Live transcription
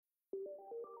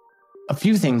a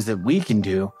few things that we can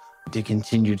do to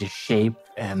continue to shape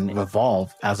and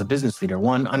evolve as a business leader.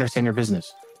 One, understand your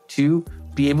business. Two,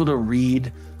 be able to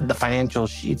read the financial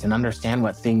sheets and understand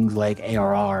what things like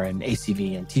ARR and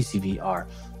ACV and TCV are.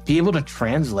 Be able to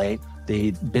translate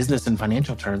the business and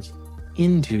financial terms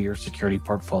into your security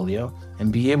portfolio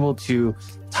and be able to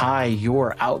tie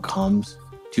your outcomes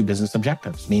to business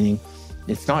objectives, meaning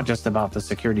it's not just about the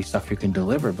security stuff you can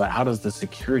deliver, but how does the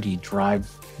security drive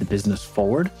the business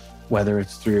forward, whether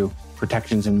it's through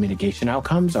protections and mitigation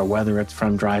outcomes or whether it's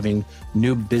from driving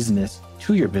new business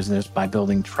to your business by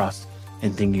building trust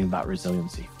and thinking about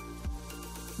resiliency.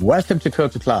 Welcome to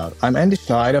Code to Cloud. I'm Andy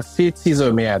Schneider, Field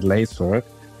CISO EMEA at Lacework,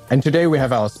 and today we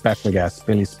have our special guest,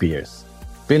 Billy Spears.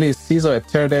 Billy is CISO at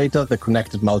Teradata, the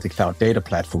connected multi-cloud data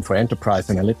platform for enterprise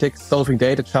analytics, solving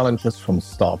data challenges from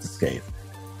start to scale.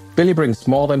 Billy brings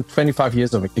more than 25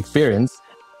 years of experience,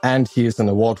 and he is an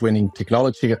award-winning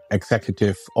technology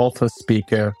executive, author,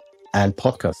 speaker, and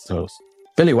podcast host.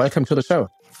 Billy, welcome to the show.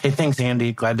 Hey, thanks,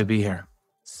 Andy. Glad to be here.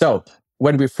 So,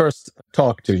 when we first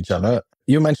talked to each other,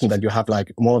 you mentioned that you have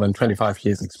more than 25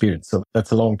 years experience. So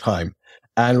that's a long time.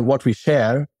 And what we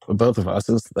share, both of us,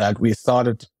 is that we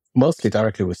started mostly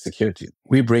directly with security.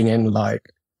 We bring in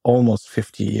almost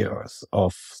 50 years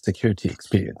of security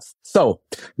experience. So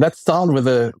let's start with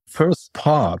the first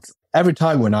part. Every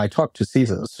time when I talk to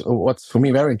CISOs, what's for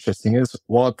me very interesting is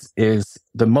what is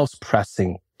the most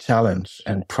pressing challenge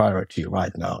and priority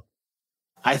right now?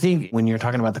 I think when you're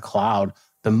talking about the cloud,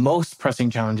 the most pressing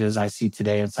challenges I see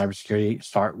today in cybersecurity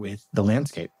start with the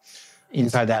landscape.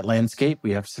 Inside that landscape,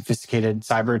 we have sophisticated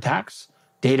cyber attacks,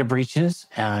 data breaches,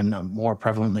 and more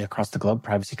prevalently across the globe,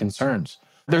 privacy concerns.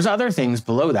 There's other things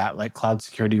below that, like cloud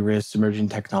security risks, emerging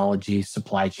technology,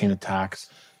 supply chain attacks.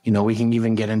 We can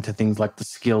even get into things like the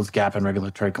skills gap and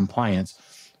regulatory compliance.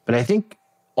 But I think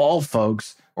all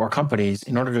folks or companies,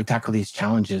 in order to tackle these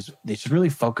challenges, they should really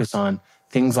focus on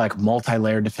things like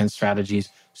multi-layer defense strategies,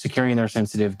 securing their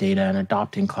sensitive data, and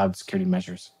adopting cloud security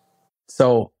measures.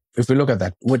 So if we look at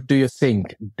that, what do you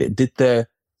think? Did the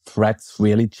threats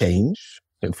really change?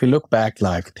 If we look back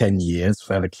 10 years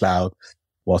where the cloud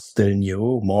was still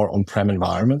new, more on-prem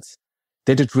environments,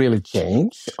 did it really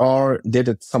change or did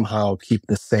it somehow keep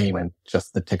the same and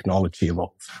just the technology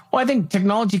evolve? Well, I think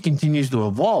technology continues to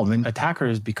evolve and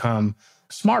attackers become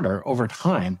smarter over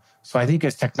time. So I think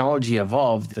as technology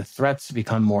evolved, the threats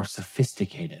become more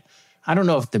sophisticated. I don't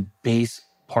know if the base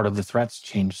part of the threats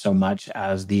changed so much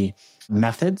as the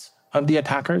methods of the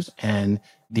attackers and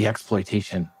the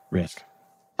exploitation risk.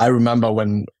 I remember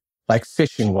when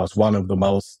phishing was one of the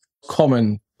most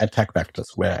common attack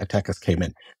vectors where attackers came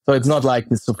in. So it's not like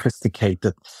the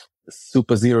sophisticated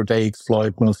super zero-day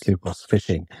exploit, mostly it was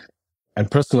phishing. And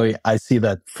personally, I see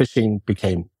that phishing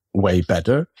became way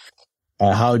better.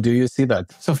 How do you see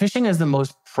that? So phishing is the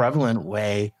most prevalent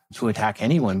way to attack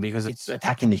anyone because it's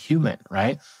attacking the human,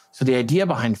 right? So the idea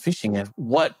behind phishing is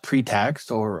what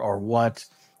pretext or what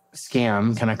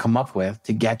scam can I come up with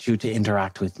to get you to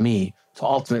interact with me to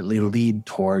ultimately lead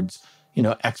towards,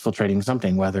 exfiltrating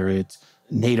something, whether it's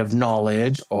native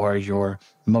knowledge or your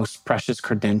most precious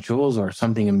credentials or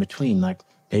something in between. Like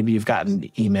maybe you've gotten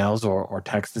emails or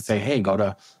texts that say, hey, go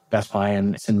to Best Buy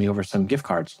and send me over some gift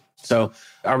cards. So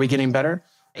are we getting better?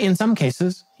 In some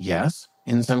cases, yes.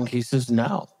 In some cases,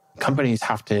 no. Companies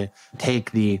have to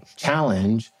take the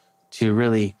challenge to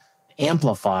really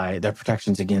amplify their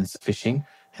protections against phishing.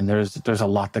 And there's a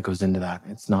lot that goes into that.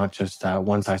 It's not just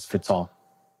one size fits all.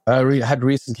 I had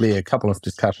recently a couple of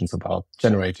discussions about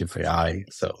generative AI,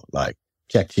 so like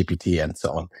ChatGPT and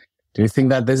so on. Do you think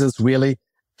that this is really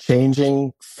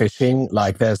changing phishing?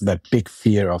 There's that big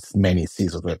fear of many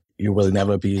CISOs that you will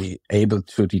never be able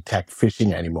to detect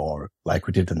phishing anymore like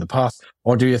we did in the past?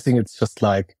 Or do you think it's just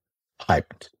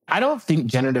hyped? I don't think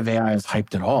generative AI is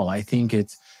hyped at all. I think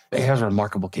it has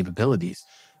remarkable capabilities.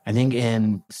 I think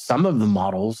in some of the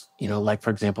models,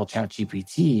 for example,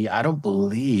 ChatGPT, I don't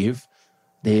believe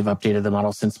they've updated the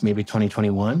model since maybe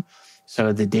 2021.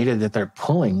 So the data that they're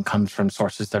pulling comes from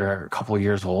sources that are a couple of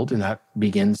years old, and that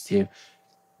begins to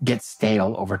get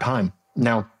stale over time.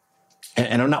 Now,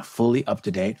 and I'm not fully up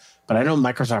to date, but I know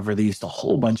Microsoft released a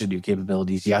whole bunch of new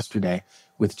capabilities yesterday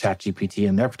with ChatGPT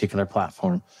and their particular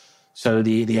platform. So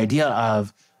the idea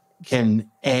of can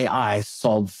AI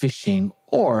solve phishing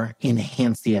or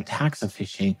enhance the attacks of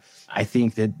phishing, I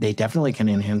think that they definitely can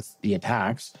enhance the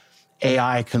attacks.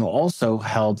 AI can also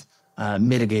help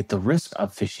mitigate the risk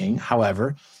of phishing.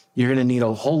 However, you're going to need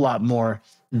a whole lot more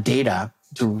data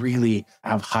to really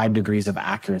have high degrees of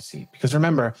accuracy. Because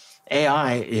remember,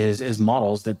 AI is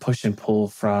models that push and pull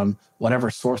from whatever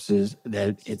sources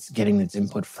that it's getting its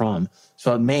input from.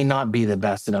 So it may not be the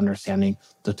best at understanding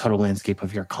the total landscape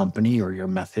of your company or your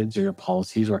methods or your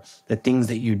policies or the things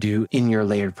that you do in your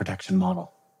layered protection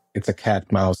model. It's a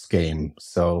cat-mouse game.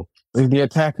 So if the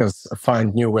attackers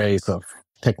find new ways of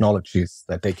technologies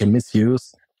that they can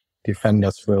misuse,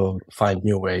 defenders will find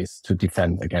new ways to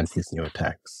defend against these new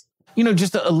attacks.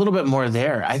 Just a little bit more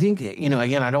there. I think, again,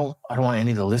 I don't want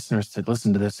any of the listeners to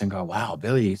listen to this and go, wow,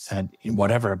 Billy said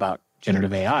whatever about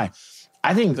generative AI.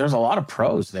 I think there's a lot of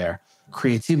pros there.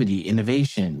 Creativity,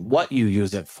 innovation, what you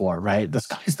use it for, right? The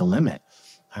sky's the limit.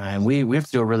 And we have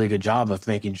to do a really good job of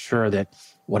making sure that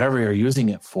whatever you're using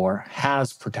it for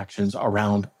has protections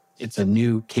around it's a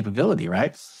new capability,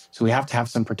 right? So we have to have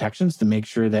some protections to make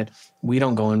sure that we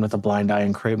don't go in with a blind eye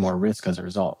and create more risk as a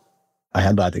result. I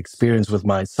had that experience with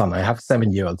my son. I have a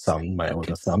 7-year-old son, my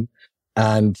older son,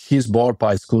 and he's bored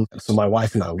by school. So my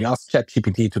wife and I, we asked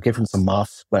ChatGPT to give him some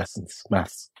maths lessons,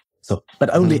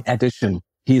 but only addition.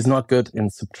 He's not good in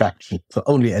subtraction, so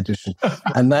only addition.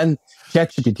 And then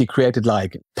ChatGPT created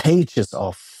like pages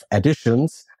of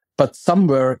additions, but some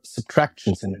were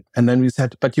subtractions in it. And then we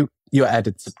said, but you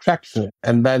added subtraction.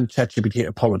 And then ChatGPT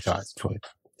apologized for it.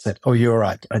 Said, oh, you're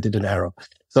right. I did an error.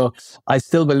 So I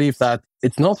still believe that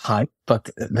it's not hype, but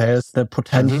there's the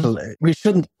potential. We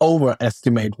shouldn't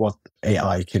overestimate what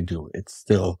AI can do. It's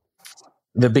still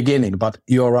the beginning, but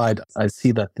you're right. I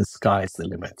see that the sky is the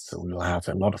limit. So we'll have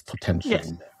a lot of potential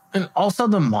in there. And also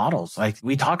the models, like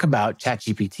we talk about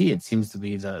ChatGPT, it seems to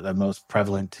be the most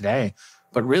prevalent today,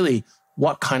 but really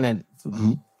what kind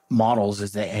of models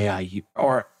is the AI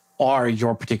or are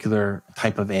your particular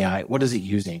type of AI? What is it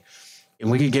using? And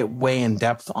we could get way in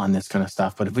depth on this kind of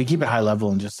stuff. But if we keep it high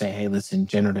level and just say, hey, listen,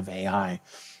 generative AI,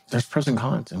 there's pros and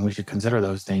cons, and we should consider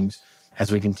those things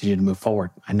as we continue to move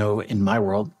forward. I know in my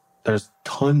world, there's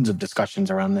tons of discussions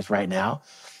around this right now.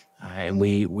 And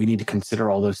we need to consider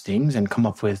all those things and come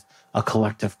up with a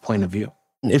collective point of view.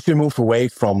 If you move away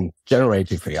from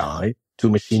generative AI to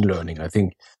machine learning, I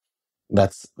think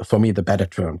that's, for me, the better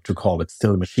term to call it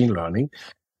still machine learning.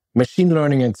 Machine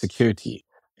learning and security.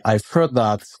 I've heard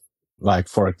that like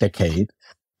for a decade,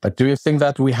 but do you think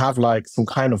that we have like some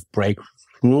kind of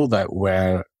breakthrough that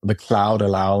where the cloud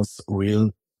allows real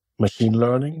machine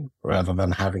learning rather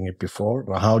than having it before?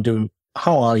 Or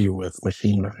how are you with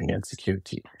machine learning and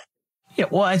security? Yeah,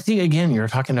 well, I think, again, you're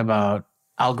talking about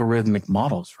algorithmic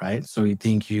models, right? So you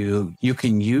think you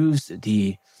can use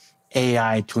the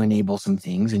AI to enable some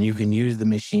things, and you can use the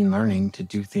machine learning to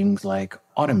do things like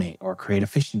automate or create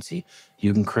efficiency.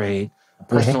 You can create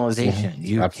personalization.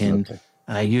 You Absolutely.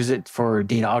 can use it for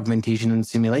data augmentation and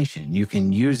simulation. You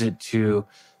can use it to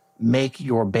make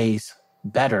your base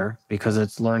better because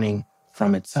it's learning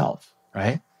from itself,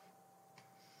 right?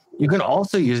 You can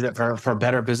also use it for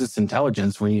better business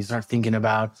intelligence when you start thinking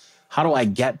about how do I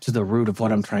get to the root of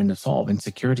what I'm trying to solve. In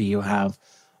security, you have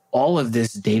all of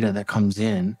this data that comes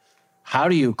in. How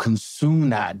do you consume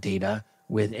that data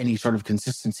with any sort of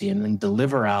consistency and then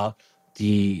deliver out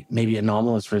the maybe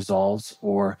anomalous results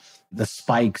or the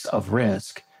spikes of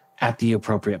risk at the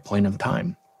appropriate point of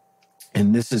time?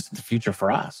 And this is the future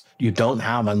for us. You don't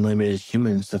have unlimited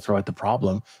humans to throw at the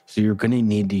problem. So you're going to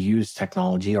need to use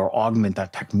technology or augment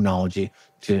that technology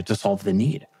to solve the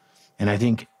need. And I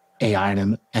think AI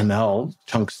and ML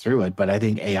chunks through it, but I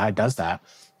think AI does that.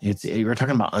 You're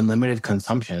talking about unlimited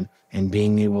consumption and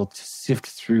being able to sift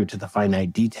through to the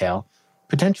finite detail,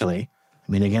 potentially.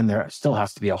 I mean, again, there still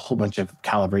has to be a whole bunch of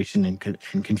calibration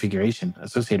and configuration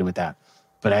associated with that.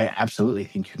 But I absolutely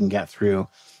think you can get through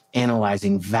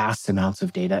analyzing vast amounts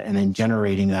of data and then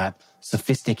generating that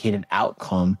sophisticated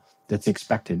outcome that's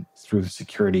expected through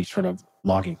security sort of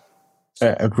logging.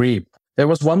 Agree. There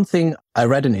was one thing I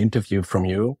read an interview from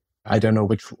you. I don't know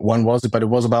which one was it, but it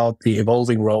was about the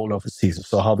evolving role of a CISO.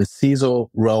 So how the CISO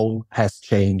role has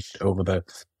changed over the,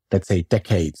 let's say,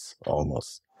 decades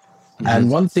almost. Mm-hmm.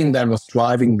 And one thing that was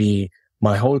driving me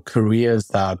my whole career is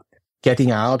that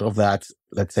getting out of that,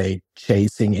 let's say,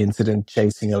 chasing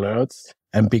alerts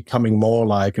and becoming more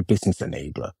like a business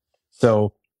enabler.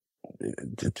 So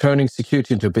turning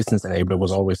security into a business enabler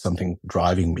was always something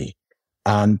driving me.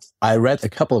 And I read a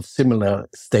couple of similar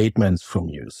statements from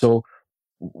you. So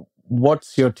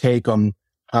what's your take on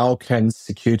how can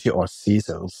security or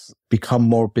CISOs become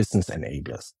more business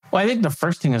enablers? Well, I think the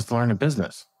first thing is to learn a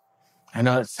business. I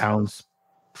know it sounds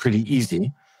pretty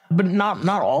easy, but not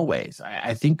always.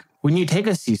 I think when you take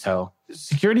a CISO,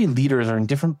 security leaders are in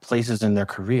different places in their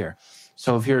career.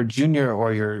 So if you're a junior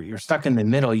or you're stuck in the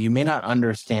middle, you may not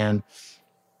understand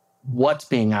what's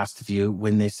being asked of you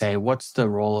when they say, what's the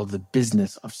role of the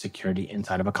business of security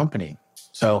inside of a company?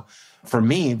 So for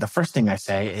me, the first thing I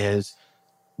say is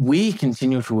we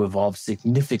continue to evolve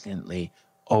significantly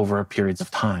over periods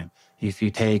of time. If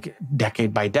you take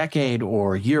decade by decade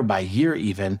or year by year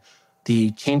even,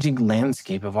 the changing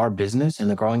landscape of our business and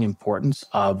the growing importance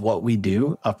of what we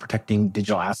do of protecting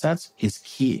digital assets is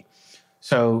key.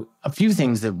 So a few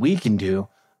things that we can do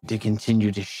to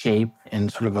continue to shape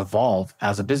and sort of evolve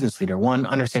as a business leader. One,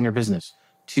 understand your business.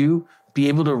 Two, be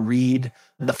able to read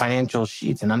the financial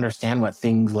sheets and understand what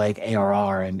things like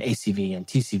ARR and ACV and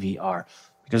TCV are.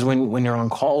 Because when you're on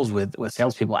calls with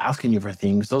salespeople asking you for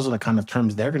things, those are the kind of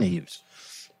terms they're going to use.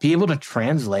 Be able to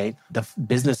translate the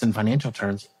business and financial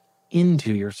terms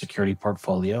into your security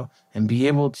portfolio and be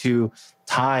able to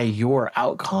tie your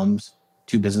outcomes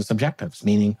to business objectives,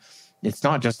 meaning it's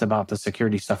not just about the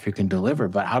security stuff you can deliver,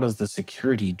 but how does the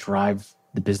security drive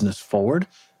the business forward,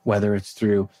 whether it's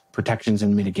through protections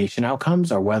and mitigation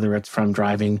outcomes or whether it's from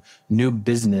driving new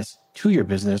business to your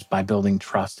business by building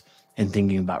trust and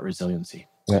thinking about resiliency.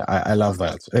 Yeah, I love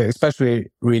that, especially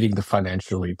reading the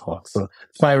financial report. So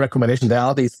it's my recommendation. There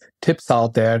are these tips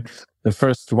out there, the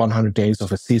first 100 days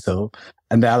of a CISO,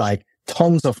 and there are like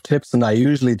tons of tips. And I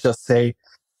usually just say,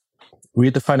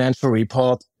 read the financial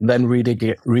report, then read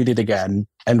it again,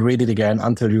 and read it again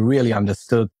until you really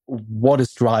understood what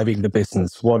is driving the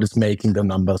business, what is making the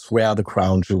numbers, where are the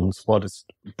crown jewels, what is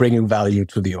bringing value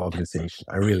to the organization.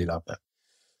 I really love that.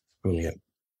 Brilliant.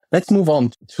 Let's move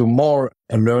on to more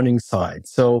a learning side.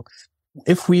 So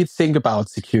if we think about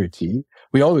security,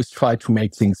 we always try to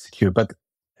make things secure, but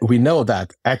we know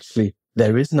that actually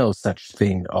there is no such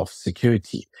thing of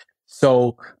security.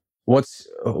 So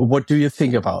what do you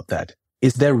think about that?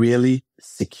 Is there really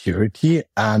security?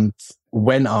 And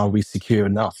when are we secure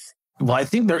enough? Well, I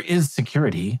think there is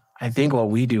security. I think what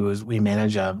we do is we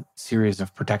manage a series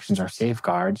of protections or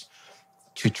safeguards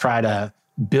to try to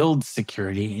build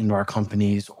security into our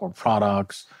companies or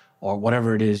products or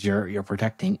whatever it is you're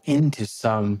protecting into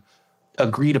some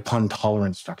agreed upon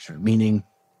tolerance structure, meaning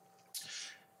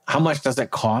how much does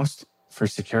it cost for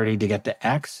security to get to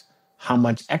X? How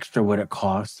much extra would it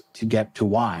cost to get to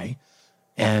Y?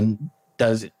 And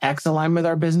does X align with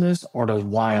our business or does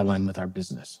Y align with our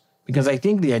business? Because I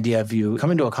think the idea of you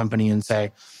come into a company and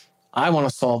say, I want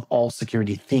to solve all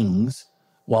security things,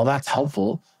 while that's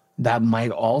helpful, that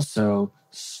might also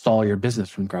stall your business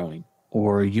from growing.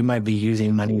 Or you might be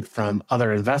using money from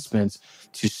other investments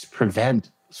to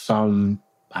prevent some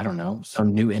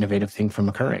new innovative thing from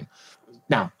occurring.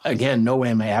 Now, again, no way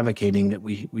am I advocating that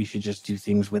we should just do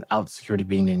things without security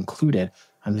being included.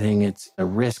 I'm saying it's a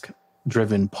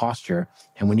risk-driven posture,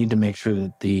 and we need to make sure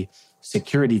that the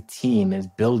security team is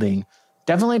building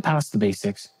definitely past the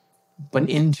basics, but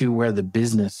into where the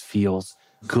business feels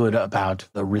good about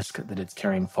the risk that it's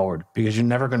carrying forward, because you're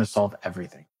never going to solve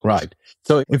everything. Right.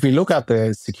 So if we look at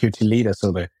the security leader,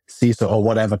 so the CISO or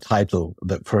whatever title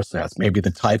the person has, maybe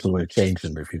the title will change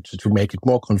in the future to make it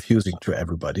more confusing to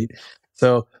everybody.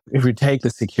 So if we take the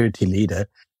security leader,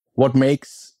 what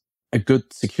makes a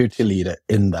good security leader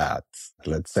in that,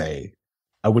 let's say,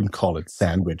 I wouldn't call it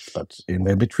sandwich, but in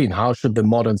the between, how should the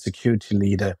modern security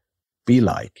leader be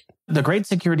like? The great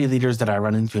security leaders that I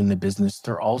run into in the business,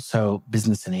 they're also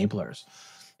business enablers.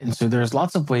 And so there's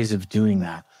lots of ways of doing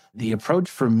that. The approach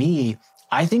for me,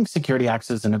 I think security acts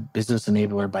as a business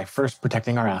enabler by first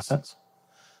protecting our assets.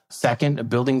 Second,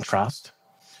 building trust.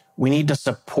 We need to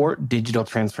support digital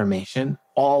transformation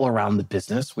all around the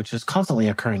business, which is constantly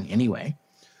occurring anyway.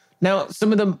 Now,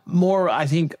 some of the more, I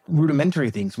think, rudimentary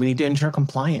things, we need to ensure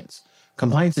compliance.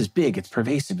 Compliance is big, it's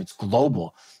pervasive, it's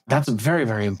global. That's very,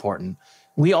 very important.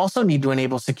 We also need to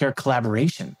enable secure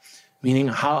collaboration, meaning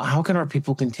how can our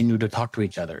people continue to talk to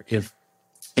each other? If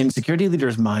in security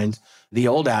leaders' minds, the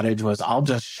old adage was, I'll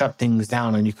just shut things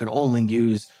down and you could only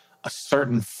use a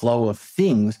certain flow of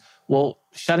things. Well,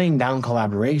 shutting down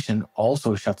collaboration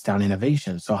also shuts down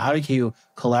innovation. So how do you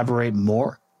collaborate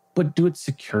more, but do it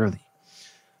securely?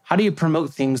 How do you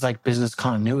promote things like business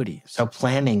continuity? So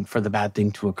planning for the bad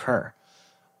thing to occur.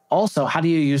 Also, how do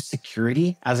you use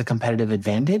security as a competitive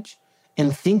advantage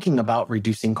in thinking about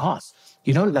reducing costs?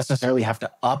 You don't necessarily have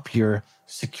to up your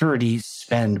security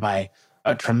spend by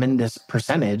a tremendous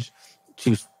percentage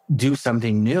to do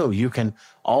something new. You can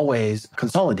always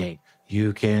consolidate.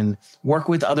 You can work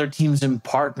with other teams and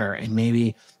partner, and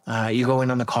maybe you go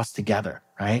in on the cost together,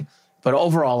 right? But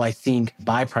overall, I think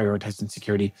by prioritizing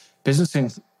security,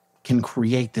 businesses can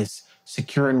create this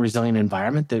secure and resilient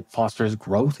environment that fosters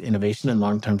growth, innovation, and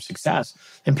long-term success.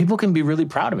 And people can be really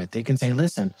proud of it. They can say,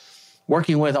 listen,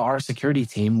 working with our security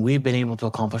team, we've been able to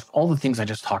accomplish all the things I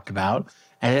just talked about.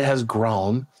 And it has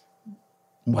grown,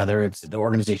 whether it's the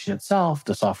organization itself,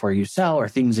 the software you sell, or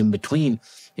things in between.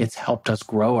 It's helped us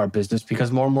grow our business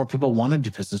because more and more people want to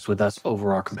do business with us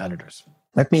over our competitors.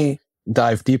 Let me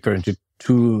dive deeper into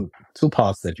two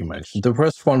parts that you mentioned. The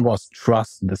first one was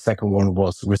trust. The second one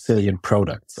was resilient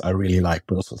products. I really like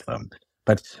both of them.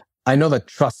 But I know that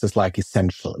trust is like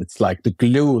essential. It's like the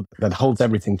glue that holds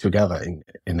everything together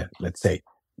in a, let's say,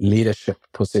 leadership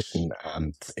position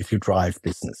and if you drive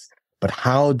business. But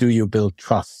how do you build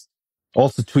trust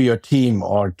also to your team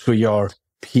or to your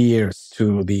peers,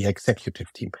 to the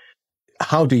executive team?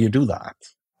 How do you do that?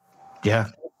 Yeah.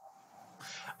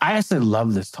 I actually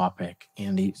love this topic,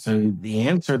 Andy. So the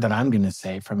answer that I'm going to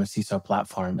say from a CISO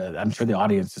platform, I'm sure the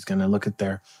audience is going to look at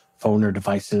their phone or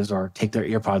devices or take their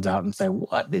EarPods out and say,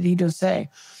 what did he just say?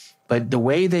 But the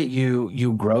way that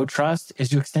you grow trust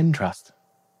is you extend trust.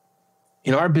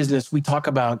 In our business, we talk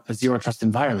about a zero trust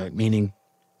environment, meaning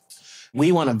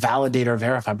we want to validate or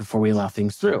verify before we allow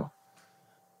things through.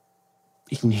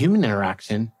 In human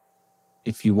interaction,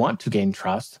 if you want to gain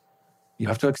trust, you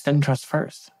have to extend trust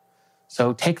first.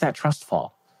 So take that trust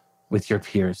fall with your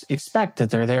peers. Expect that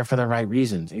they're there for the right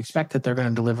reasons. Expect that they're going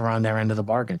to deliver on their end of the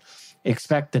bargain.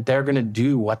 Expect that they're going to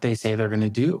do what they say they're going to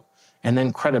do. And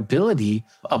then credibility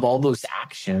of all those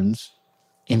actions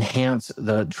enhance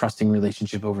the trusting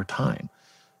relationship over time.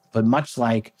 But much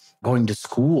like going to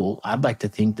school, I'd like to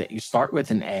think that you start with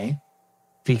an A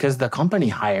because the company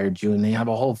hired you and they have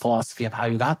a whole philosophy of how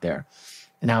you got there.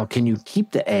 Now, can you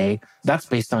keep the A? That's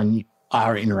based on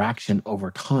our interaction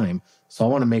over time. So I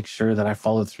want to make sure that I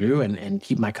follow through and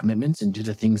keep my commitments and do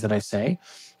the things that I say.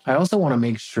 I also want to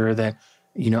make sure that,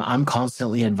 I'm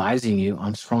constantly advising you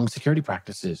on strong security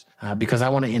practices because I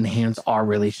want to enhance our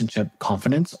relationship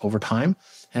confidence over time.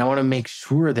 And I want to make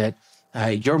sure that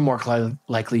you're more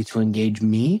likely to engage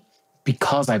me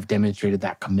because I've demonstrated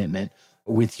that commitment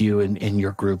with you and in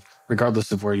your group,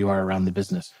 regardless of where you are around the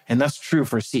business. And that's true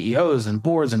for CEOs and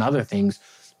boards and other things.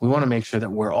 We want to make sure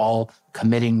that we're all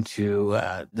committing to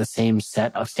the same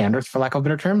set of standards, for lack of a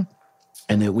better term,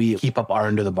 and that we keep up our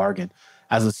end of the bargain.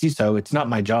 As a CISO, it's not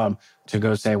my job to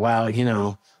go say,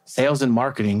 well, sales and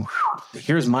marketing,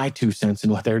 here's my 2 cents in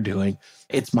what they're doing.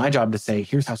 It's my job to say,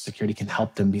 here's how security can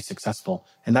help them be successful.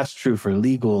 And that's true for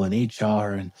legal and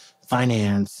HR and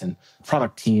finance and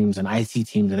product teams and IT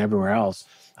teams and everywhere else.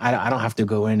 I don't have to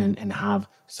go in and have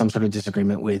some sort of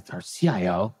disagreement with our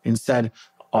CIO. Instead,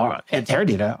 at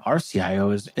Teradata, our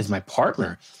CIO is my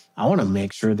partner. I want to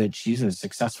make sure that she's as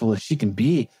successful as she can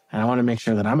be. And I want to make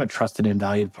sure that I'm a trusted and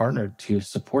valued partner to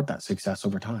support that success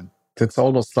over time. It's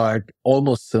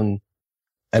almost an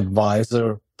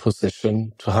advisor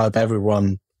position to help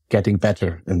everyone getting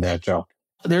better in their job.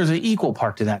 There's an equal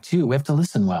part to that too. We have to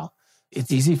listen well.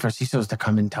 It's easy for CISOs to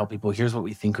come and tell people, here's what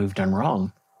we think we've done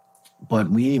wrong. But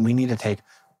we need to take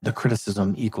the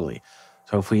criticism equally.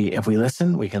 So if we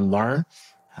listen, we can learn.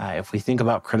 If we think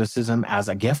about criticism as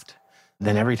a gift,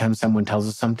 then every time someone tells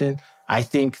us something, I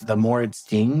think the more it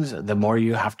stings, the more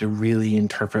you have to really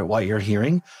interpret what you're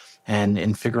hearing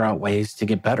and figure out ways to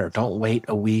get better. Don't wait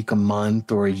a week, a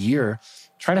month, or a year.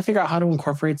 Try to figure out how to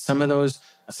incorporate some of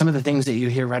the things that you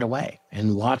hear right away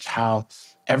and watch how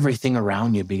everything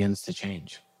around you begins to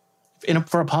change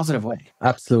for a positive way.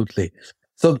 Absolutely.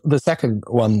 So the second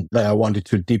one that I wanted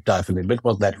to deep dive a little bit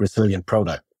was that resilient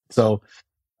product. So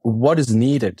what is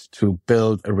needed to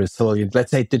build a resilient,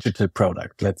 let's say, digital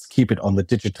product? Let's keep it on the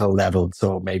digital level.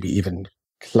 So maybe even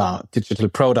digital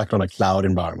product on a cloud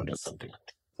environment or something.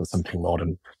 So something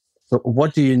modern. So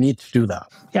what do you need to do that?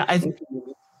 Yeah, I think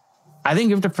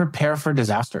you have to prepare for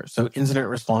disaster. So incident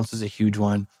response is a huge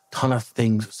one. Ton of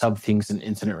things, sub things in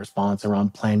incident response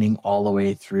around planning all the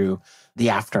way through the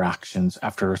after actions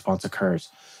after a response occurs.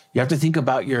 You have to think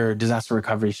about your disaster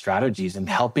recovery strategies and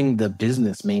helping the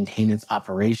business maintain its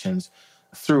operations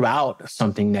throughout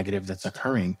something negative that's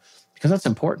occurring, because that's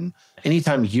important.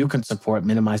 Anytime you can support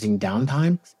minimizing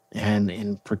downtime and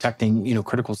in protecting,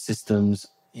 critical systems,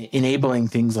 enabling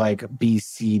things like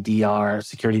BCDR,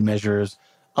 security measures,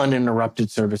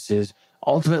 uninterrupted services,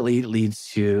 ultimately leads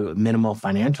to minimal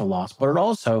financial loss, but it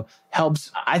also helps,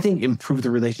 I think, improve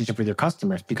the relationship with your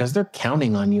customers because they're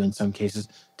counting on you in some cases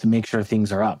to make sure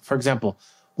things are up. For example,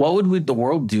 what would the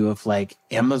world do if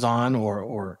Amazon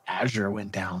or Azure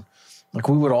went down?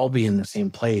 We would all be in the same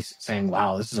place saying,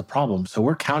 wow, this is a problem. So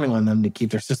we're counting on them to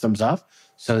keep their systems up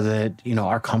so that,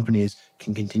 our companies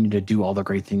can continue to do all the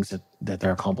great things that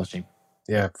they're accomplishing.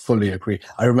 Yeah, fully agree.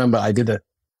 I remember I did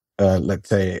let's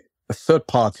say, a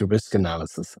third-party risk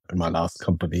analysis in my last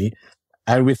company.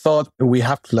 And we thought we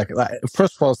have to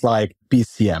first was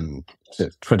BCM,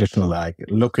 traditional,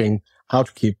 looking how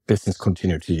to keep business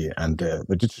continuity and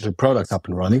the digital products up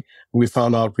and running. We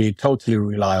found out we totally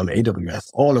rely on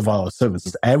AWS. All of our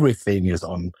services, everything is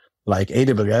on like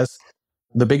AWS.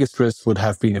 The biggest risk would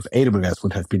have been if AWS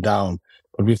would have been down.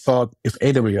 But we thought if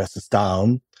AWS is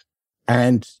down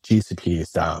and GCP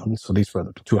is down, so these were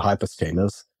the two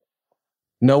hyperscalers,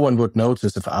 no one would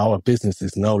notice if our business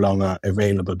is no longer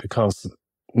available because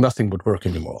nothing would work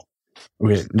anymore.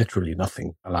 Literally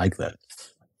nothing like that.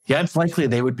 Yeah, it's likely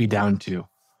they would be down too.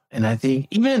 And I think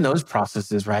even in those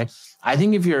processes, right? I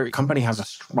think if your company has a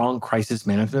strong crisis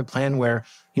management plan where,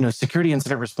 security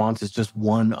incident response is just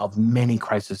one of many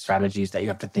crisis strategies that you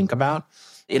have to think about,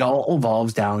 it all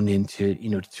evolves down into,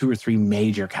 2 or 3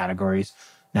 major categories.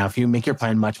 Now, if you make your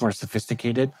plan much more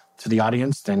sophisticated to the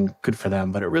audience, then good for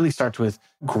them. But it really starts with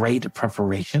great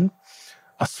preparation,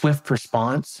 a swift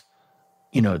response,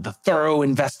 the thorough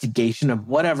investigation of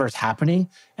whatever's happening.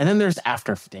 And then there's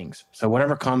after things. So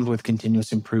whatever comes with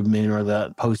continuous improvement or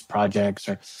the post projects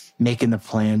or making the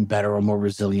plan better or more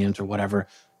resilient or whatever,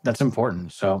 that's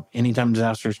important. So anytime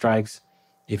disaster strikes,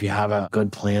 if you have a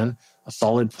good plan, a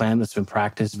solid plan that's been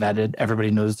practiced, vetted,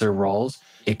 everybody knows their roles,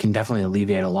 it can definitely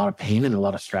alleviate a lot of pain and a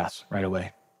lot of stress right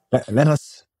away. Let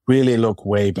us really look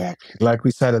way back. Like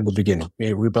we said at the beginning,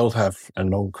 we both have a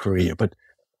long career, but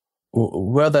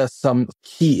were there some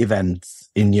key events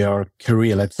in your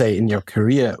career, let's say in your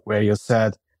career, where you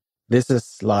said, this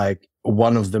is like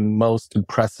one of the most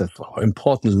impressive or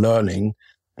important learning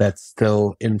that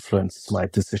still influences my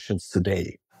decisions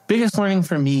today? Biggest learning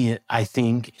for me, I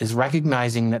think, is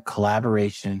recognizing that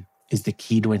collaboration is the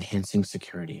key to enhancing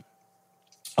security.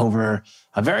 Over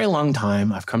a very long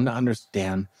time, I've come to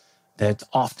understand that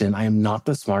often I am not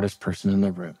the smartest person in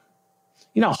the room.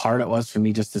 You know how hard it was for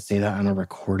me just to say that on a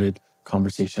recorded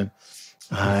conversation.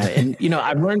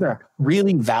 I've learned to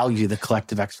really value the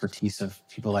collective expertise of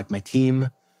people like my team,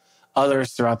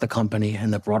 others throughout the company,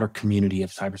 and the broader community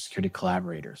of cybersecurity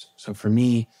collaborators. So for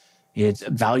me, it's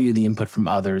value the input from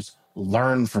others,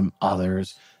 learn from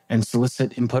others, and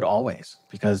solicit input always,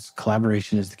 because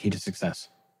collaboration is the key to success.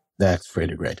 That's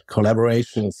really great.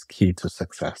 Collaboration is key to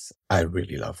success. I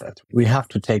really love that. We have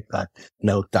to take that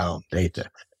note down later.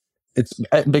 It's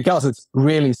because it's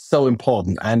really so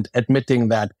important, and admitting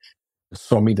that is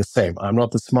for me the same. I'm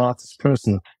not the smartest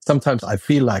person. Sometimes I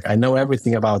feel like I know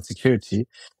everything about security,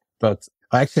 but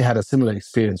I actually had a similar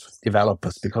experience with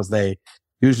developers because they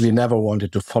usually never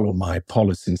wanted to follow my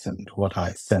policies and what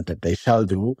I said that they shall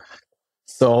do.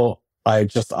 So I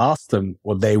just asked them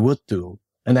what they would do.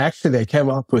 And actually they came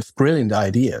up with brilliant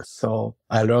ideas. So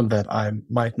I learned that I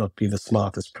might not be the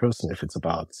smartest person if it's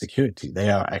about security. They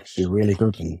are actually really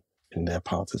good in their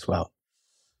parts as well.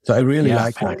 So I really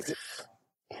like that.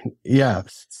 Yeah.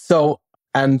 So,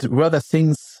 and were there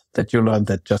things that you learned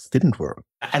that just didn't work?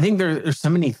 I think there's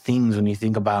so many things when you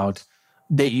think about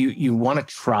that you want to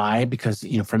try because,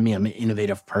 for me, I'm an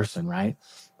innovative person, right?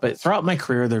 But throughout my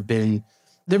career, there've been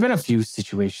a few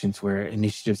situations where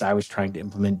initiatives I was trying to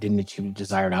implement didn't achieve the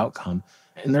desired outcome.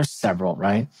 And there's several,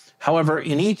 right? However,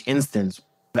 in each instance,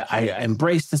 I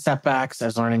embrace the setbacks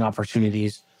as learning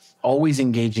opportunities, always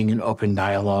engaging in open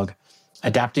dialogue,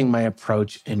 adapting my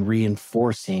approach and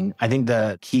reinforcing. I think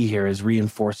the key here is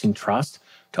reinforcing trust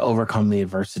to overcome the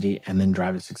adversity and then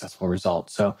drive a successful result.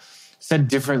 So said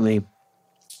differently,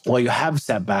 while you have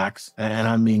setbacks, and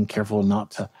I'm being careful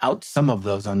not to out some of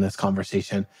those on this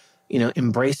conversation,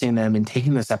 embracing them and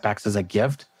taking the setbacks as a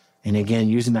gift. And again,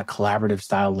 using that collaborative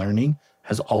style learning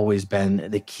has always been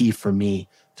the key for me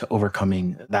to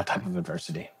overcoming that type of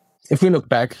adversity. If we look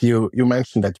back, you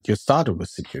mentioned that you started with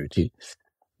security,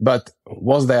 but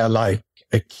was there like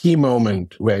a key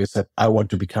moment where you said, I want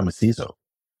to become a CISO?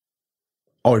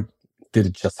 Or did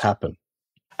it just happen?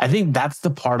 I think that's the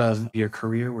part of your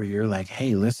career where you're like,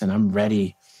 hey, listen, I'm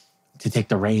ready to take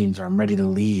the reins or I'm ready to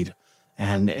lead.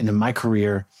 And in my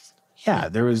career, yeah,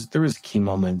 there was key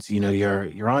moments.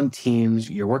 You're on teams,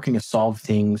 you're working to solve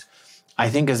things. I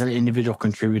think as an individual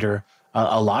contributor,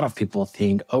 a lot of people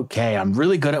think, okay, I'm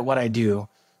really good at what I do,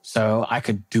 so I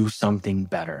could do something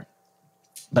better.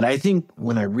 But I think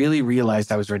when I really realized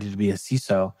I was ready to be a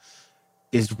CISO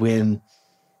is when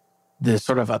the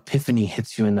sort of epiphany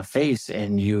hits you in the face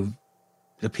and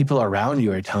the people around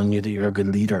you are telling you that you're a good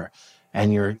leader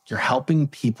and you're helping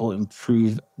people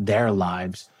improve their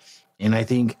lives. And I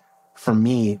think for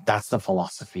me, that's the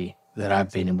philosophy that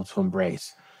I've been able to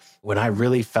embrace. When I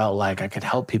really felt like I could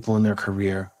help people in their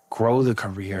career, grow the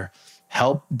career,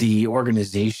 help the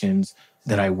organizations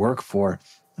that I work for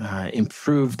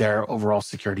improve their overall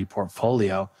security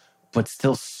portfolio, but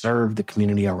still serve the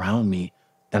community around me,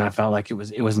 then I felt like it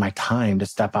was my time to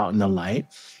step out in the light,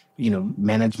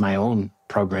 manage my own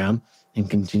program and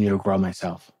continue to grow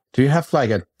myself. Do you have like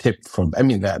a tip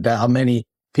there are many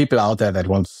people out there that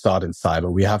want to start in cyber.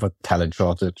 We have a talent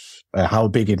shortage. How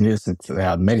big it is, there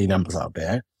are many numbers out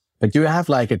there. But do you have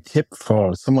like a tip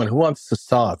for someone who wants to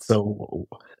start? So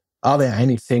are there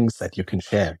any things that you can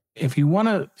share? If you want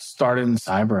to start in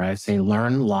cyber, I say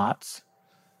learn lots,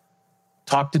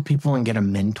 talk to people and get a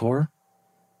mentor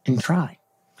and try.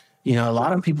 A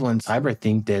lot of people in cyber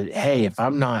think that, hey, if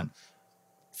I'm not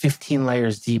 15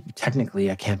 layers deep,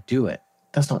 technically I can't do it.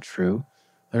 That's not true.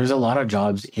 There's a lot of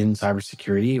jobs in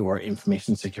cybersecurity or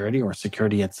information security or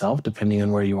security itself, depending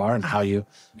on where you are and how you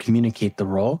communicate the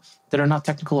role, that are not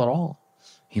technical at all.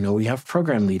 We have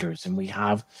program leaders and we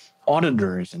have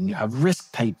auditors and you have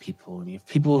risk type people and you have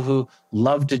people who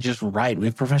love to just write. We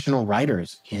have professional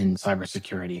writers in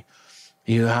cybersecurity.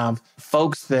 You have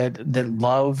folks that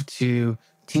love to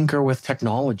tinker with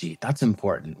technology. That's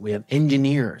important. We have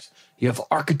engineers. You have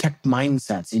architect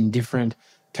mindsets in different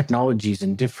technologies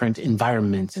and different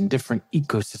environments and different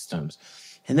ecosystems.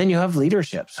 And then you have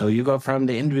leadership. So you go from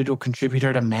the individual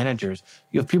contributor to managers.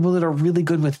 You have people that are really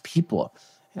good with people.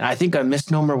 And I think a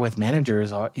misnomer with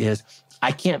managers is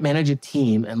I can't manage a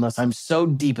team unless I'm so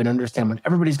deep and understand what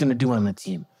everybody's going to do on the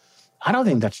team. I don't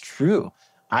think that's true.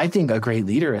 I think a great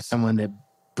leader is someone that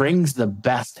brings the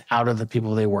best out of the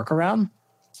people they work around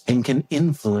and can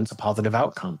influence a positive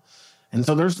outcome. And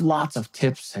so there's lots of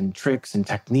tips and tricks and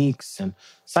techniques and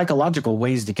psychological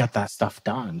ways to get that stuff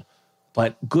done.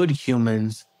 But good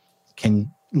humans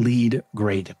can lead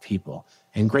great people.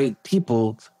 And great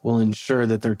people will ensure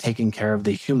that they're taking care of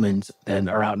the humans that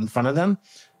are out in front of them,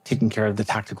 taking care of the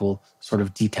tactical sort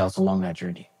of details along that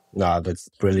journey. No, that's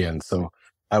brilliant. So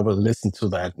I will listen to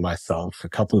that myself a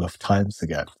couple of times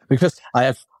again, because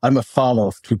I'm a father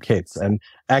of 2 kids, and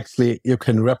actually you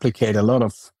can replicate a lot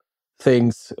of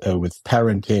things with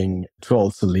parenting to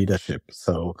also leadership.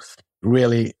 So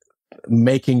really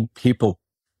making people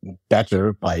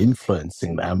better by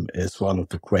influencing them is one of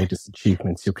the greatest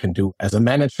achievements you can do as a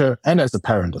manager and as a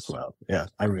parent as well. Yeah,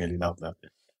 I really love that.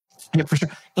 Yeah, for sure.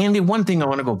 Andy, one thing I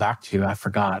want to go back to, I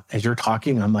forgot. As you're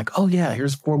talking, I'm like, oh yeah,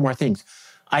 here's 4 more things.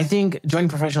 I think join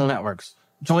professional networks.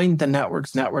 Join the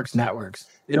networks.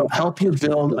 It'll help you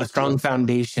build a strong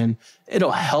foundation.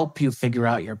 It'll help you figure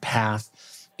out your path.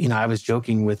 I was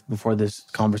joking before this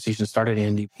conversation started,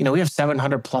 Andy. We have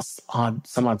 700 plus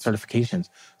some odd certifications.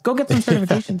 Go get some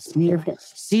certifications.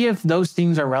 See if those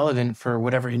things are relevant for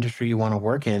whatever industry you want to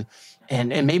work in.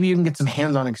 And maybe you can get some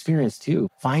hands-on experience too.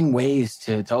 Find ways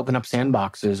to open up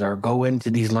sandboxes or go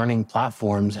into these learning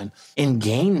platforms and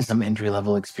gain some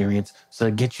entry-level experience so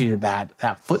it gets you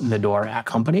that foot in the door at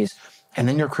companies. And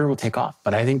then your career will take off.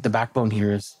 But I think the backbone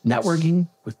here is networking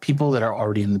with people that are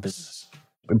already in the business.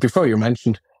 Before you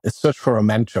mentioned search for a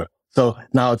mentor. So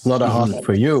now it's not a ask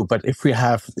for you, but if we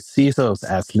have CISOs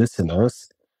as listeners,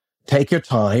 take your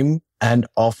time and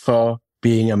offer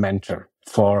being a mentor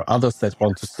for others that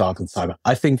want to start in cyber.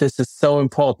 I think this is so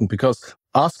important because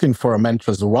asking for a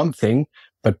mentor is one thing,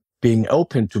 but being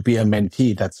open to be a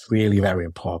mentee, that's really very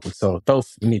important. So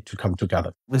those need to come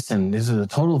together. Listen, this is a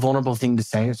total vulnerable thing to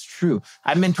say. It's true.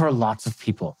 I mentor lots of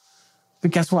people. But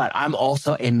guess what? I'm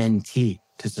also a mentee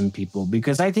to some people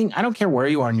because I think I don't care where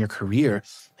you are in your career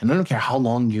and I don't care how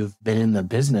long you've been in the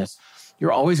business,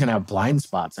 you're always going to have blind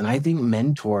spots. And I think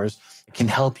mentors can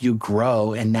help you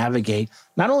grow and navigate,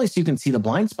 not only so you can see the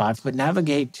blind spots, but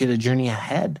navigate to the journey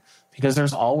ahead because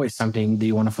there's always something that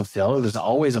you want to fulfill. There's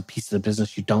always a piece of the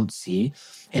business you don't see.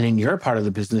 And in your part of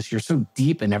the business, you're so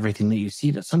deep in everything that you see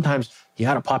that sometimes you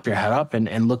got to pop your head up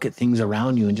and look at things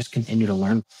around you and just continue to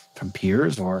learn from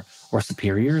peers or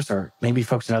superiors or maybe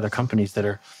folks in other companies that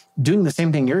are doing the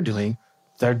same thing you're doing.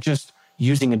 They're just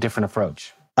using a different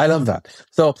approach. I love that.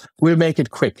 So we'll make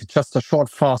it quick. Just a short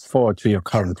fast forward to your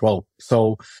current role.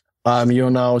 So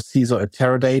you're now CISO at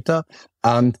Teradata.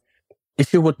 And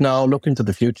if you would now look into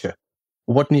the future,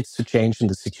 what needs to change in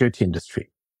the security industry?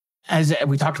 As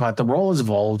we talked about, the role has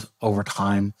evolved over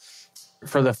time.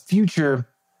 For the future,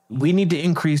 we need to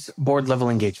increase board level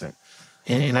engagement.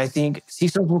 And I think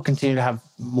CISOs will continue to have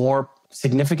more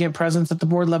significant presence at the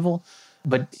board level,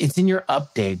 but it's in your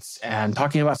updates and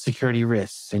talking about security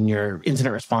risks and your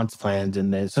incident response plans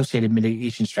and the associated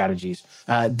mitigation strategies.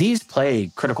 These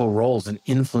play critical roles in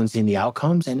influencing the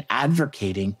outcomes and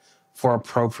advocating for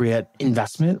appropriate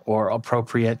investment or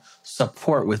appropriate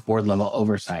support with board level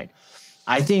oversight.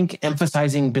 I think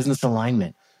emphasizing business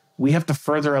alignment. We have to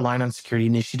further align on security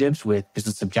initiatives with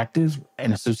business objectives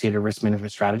and associated risk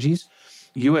management strategies.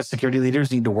 You as security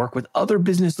leaders need to work with other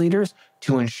business leaders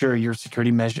to ensure your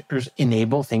security measures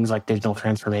enable things like digital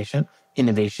transformation,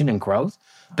 innovation, and growth.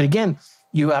 But again,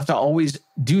 you have to always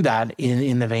do that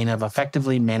in the vein of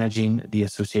effectively managing the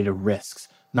associated risks,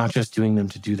 not just doing them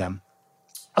to do them.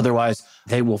 Otherwise,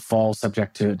 they will fall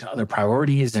subject to other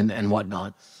priorities and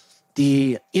whatnot.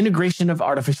 The integration of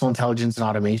artificial intelligence and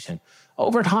automation.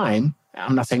 Over time,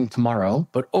 I'm not saying tomorrow,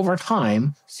 but over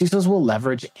time, CISOs will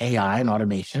leverage AI and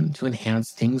automation to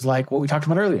enhance things like what we talked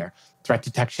about earlier: threat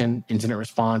detection, incident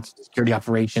response, security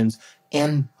operations,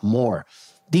 and more.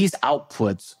 These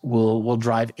outputs will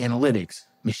drive analytics,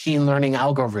 machine learning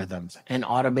algorithms, and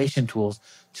automation tools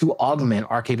to augment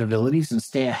our capabilities and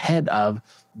stay ahead of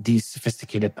these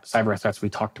sophisticated cyber threats we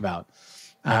talked about.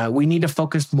 We need to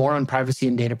focus more on privacy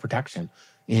and data protection.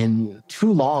 In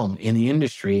too long in the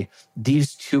industry,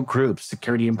 these two groups,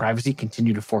 security and privacy,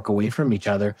 continue to fork away from each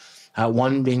other,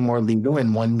 one being more legal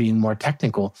and one being more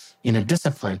technical in a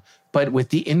discipline. But with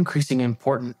the increasing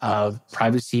importance of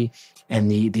privacy and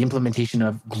the implementation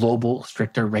of global,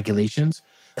 stricter regulations,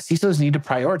 CISOs need to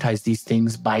prioritize these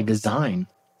things by design.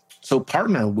 So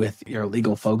partner with your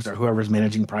legal folks or whoever's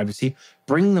managing privacy,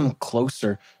 bring them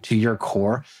closer to your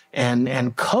core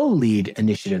and co-lead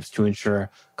initiatives to ensure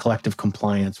collective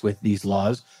compliance with these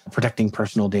laws, protecting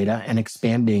personal data, and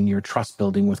expanding your trust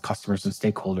building with customers and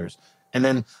stakeholders. And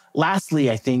then lastly,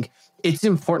 I think it's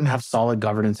important to have solid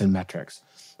governance and metrics.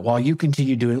 While you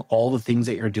continue doing all the things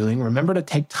that you're doing, remember to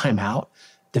take time out,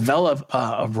 develop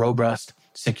a robust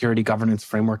security governance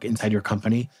framework inside your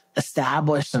company,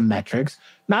 establish some metrics,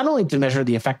 not only to measure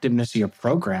the effectiveness of your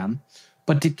program,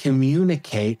 but to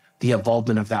communicate the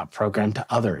involvement of that program to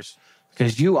others.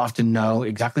 Because you often know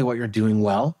exactly what you're doing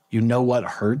well, you know what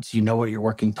hurts, you know what you're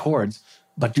working towards,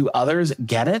 but do others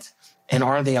get it? And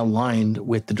are they aligned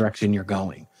with the direction you're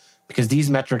going? Because these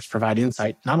metrics provide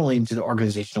insight not only into the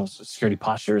organizational security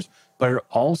postures, but it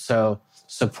also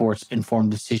supports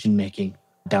informed decision-making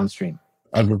downstream.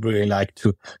 I would really like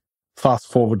to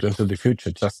fast forward into the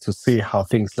future just to see how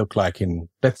things look like in,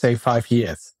 let's say, 5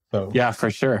 years. So yeah, for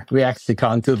sure. We actually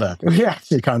can't do that.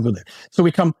 So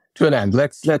we come to an end.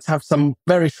 Let's have some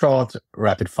very short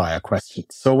rapid fire questions.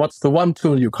 So what's the one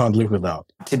tool you can't live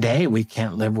without? Today, we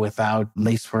can't live without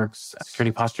Lacework's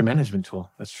security posture management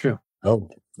tool. That's true. Oh,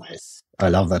 nice. I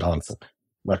love that answer.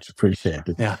 Much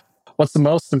appreciated. Yeah. What's the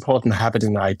most important habit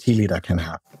an IT leader can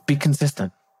have? Be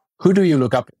consistent. Who do you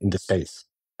look up in the space?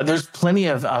 There's plenty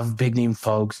of big name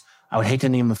folks. I would hate to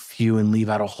name a few and leave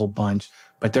out a whole bunch,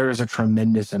 but there is a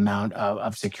tremendous amount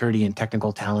of security and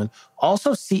technical talent.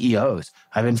 Also CEOs.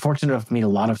 I've been fortunate enough to meet a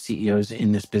lot of CEOs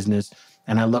in this business,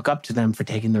 and I look up to them for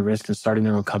taking the risk and starting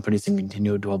their own companies and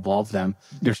continue to evolve them.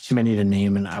 There's too many to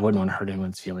name, and I wouldn't want to hurt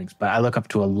anyone's feelings, but I look up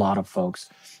to a lot of folks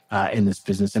in this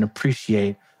business and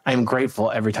I am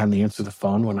grateful every time they answer the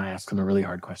phone when I ask them a really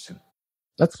hard question.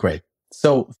 That's great.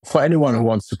 So for anyone who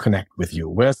wants to connect with you,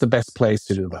 where's the best place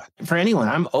to do that? For anyone,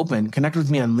 I'm open. Connect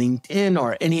with me on LinkedIn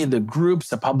or any of the groups,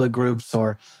 the public groups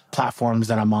or platforms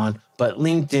that I'm on, but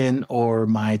LinkedIn or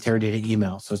my Teradata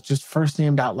email. So it's just first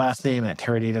name dot last name at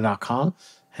teradata.com,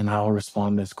 and I'll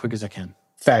respond as quick as I can.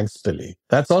 Thanks, Billy.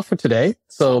 That's all for today.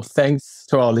 So thanks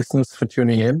to our listeners for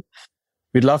tuning in.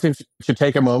 We'd love if you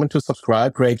take a moment to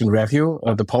subscribe, rate, and review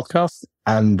the podcast,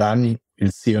 and then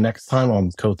we'll see you next time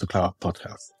on Code to Cloud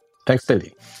podcast. Thanks,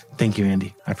 Billy. Thank you,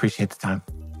 Andy. I appreciate the time.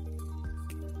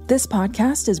 This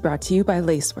podcast is brought to you by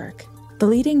Lacework, the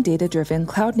leading data-driven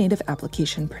cloud-native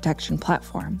application protection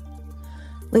platform.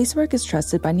 Lacework is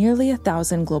trusted by nearly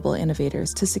 1,000 global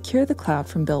innovators to secure the cloud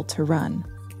from build to run.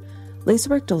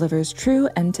 Lacework delivers true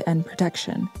end-to-end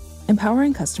protection,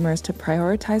 empowering customers to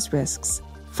prioritize risks,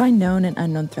 find known and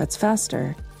unknown threats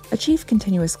faster, achieve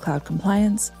continuous cloud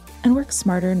compliance, and work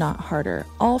smarter, not harder,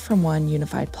 all from one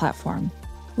unified platform.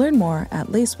 Learn more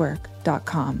at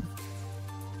lacework.com.